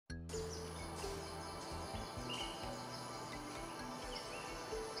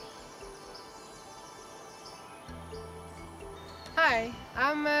Hi,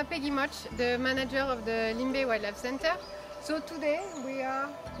 I'm Peggy Moch, the manager of the Limbe Wildlife Center. So today we are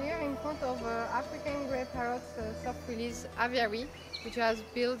here in front of African grey parrot soft release aviary, which was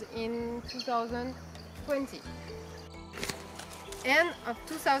built in 2020. End of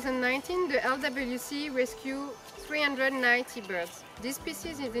 2019, the LWC rescued 390 birds. This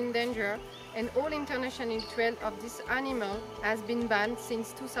species is in danger, and all international trade of this animal has been banned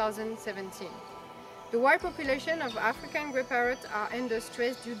since 2017. The wild population of African grey parrot are under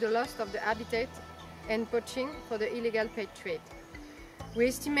stress due to the loss of the habitat and poaching for the illegal pet trade. We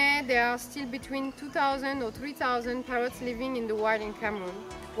estimate there are still between 2,000 or 3,000 parrots living in the wild in Cameroon,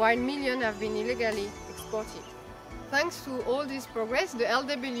 while millions have been illegally exported. Thanks to all this progress, the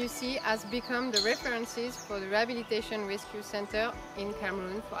LWC has become the references for the Rehabilitation Rescue Center in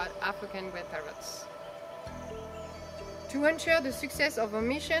Cameroon for African grey parrots. To ensure the success of our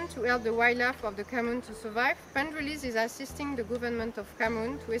mission to help the wildlife of the Cameroon to survive, Fund Release is assisting the government of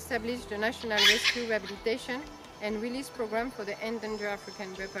Cameroon to establish the National Rescue, Rehabilitation and Release Program for the endangered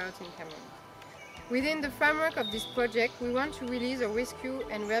African grey parrot in Cameroon. Within the framework of this project, we want to release or rescue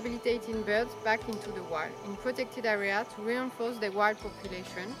and rehabilitating birds back into the wild in protected areas to reinforce the wild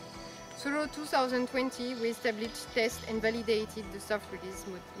population. Through 2020, we established, tested and validated the soft release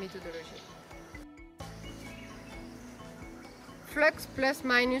methodology. Flux plus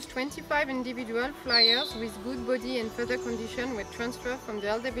minus 25 individual flyers with good body and feather condition were transferred from the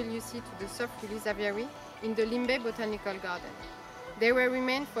LWC to the soft release aviary in the Limbe Botanical Garden. They will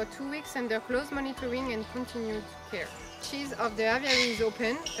remain for 2 weeks under close monitoring and continued care. The hatches of the aviary is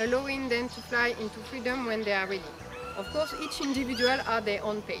open, allowing them to fly into freedom when they are ready. Of course, each individual has their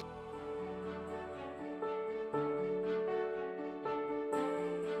own pace.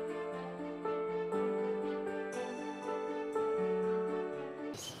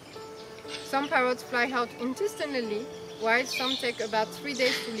 Some parrots fly out intentionally, while some take about 3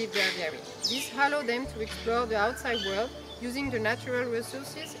 days to leave the aviary. This allows them to explore the outside world using the natural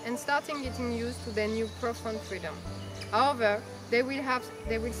resources and starting getting used to their new profound freedom. However, they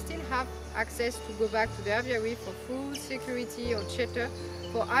will still have access to go back to the aviary for food, security or shelter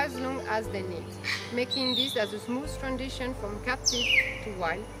for as long as they need, making this as a smooth transition from captive to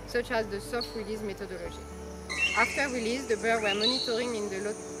wild, such as the soft release methodology. After release, the birds were monitoring in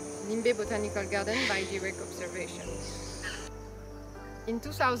the Limbe Botanical Garden by direct observation. In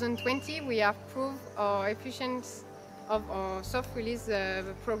 2020, we have proved our efficiency of our soft release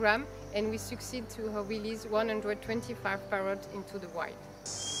program, and we succeed to release 125 parrots into the wild.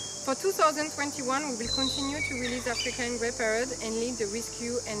 For 2021, we will continue to release African grey parrots and lead the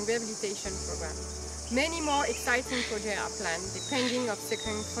rescue and rehabilitation program. Many more exciting projects are planned, depending on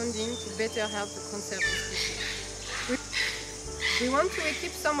second funding to better help to conserve the species. We want to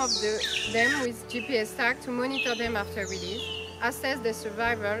equip some of them with GPS tags to monitor them after release, assess their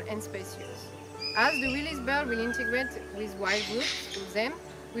survival and space use. As the released bird will integrate with wild groups with them,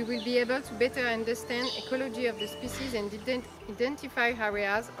 we will be able to better understand ecology of the species and identify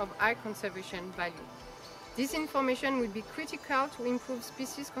areas of high conservation value. This information will be critical to improve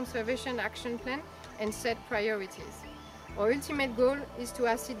species conservation action plan and set priorities. Our ultimate goal is to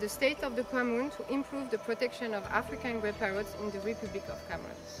assist the state of the Cameroon to improve the protection of African grey parrots in the Republic of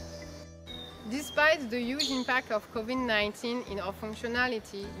Cameroon. Despite the huge impact of COVID-19 in our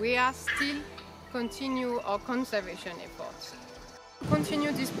functionality, we are still continue our conservation efforts. We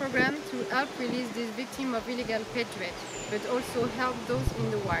continue this program to help release these victims of illegal pet trade, but also help those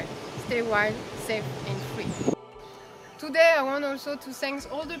in the wild stay wild, safe and free. Today I want also to thank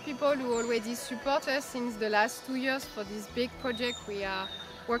all the people who already support us since the last 2 years for this big project. We are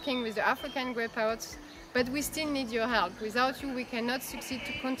working with the African grey parrots, but we still need your help. Without you we cannot succeed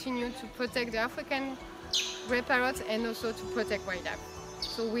to continue to protect the African grey parrots and also to protect wildlife.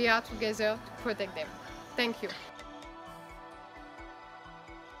 So we are together to protect them. Thank you.